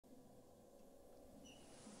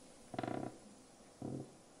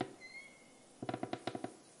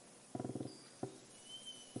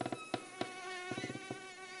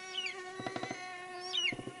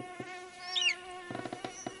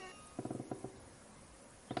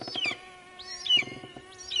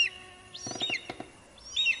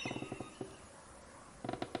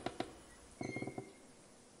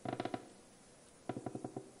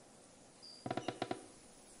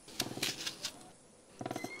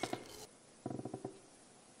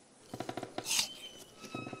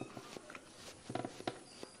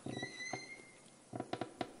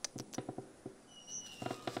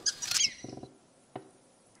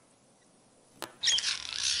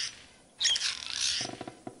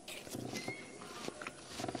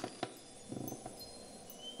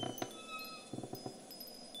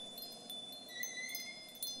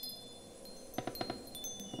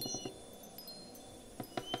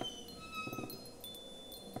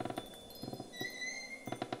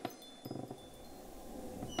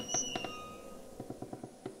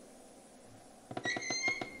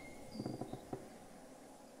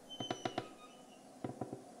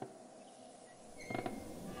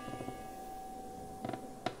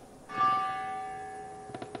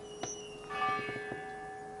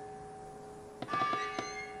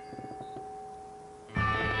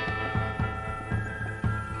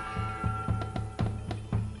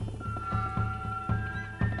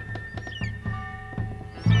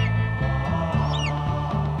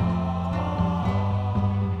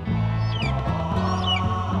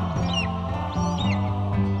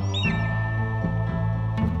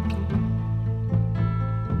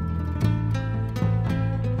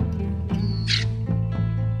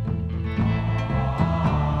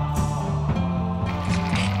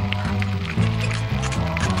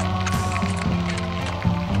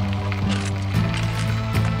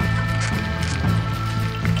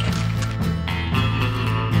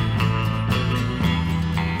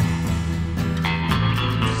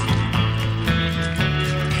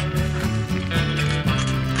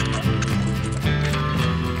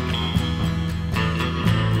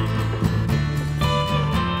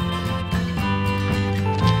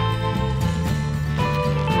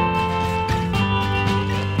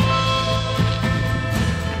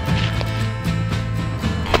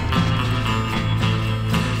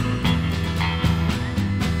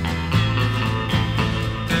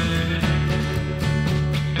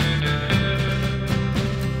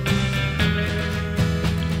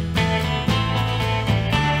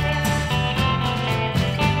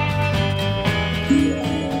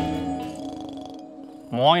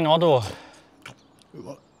Moin Otto.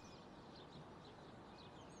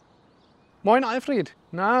 Moin Alfred.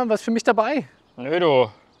 Na, was für mich dabei? Nö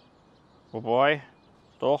du. Wobei,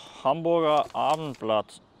 doch Hamburger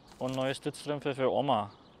Abendblatt und neue Stützstrümpfe für Oma.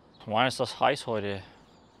 Mann, ist das heiß heute.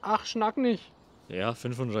 Ach, schnack nicht. Ja,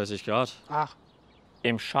 35 Grad. Ach,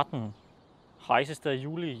 Im Schatten. Heißester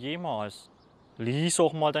Juli jemals. Lies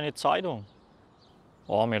auch mal deine Zeitung.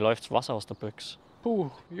 Oh, mir läuft's Wasser aus der Büchse. puh.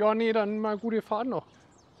 Ja, nee, dann mal gute Fahrt noch.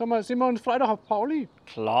 Sag mal, sehen wir uns Freitag auf Pauli?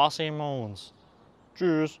 Klar sehen wir uns.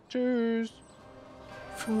 Tschüss. Tschüss.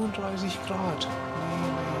 35 Grad.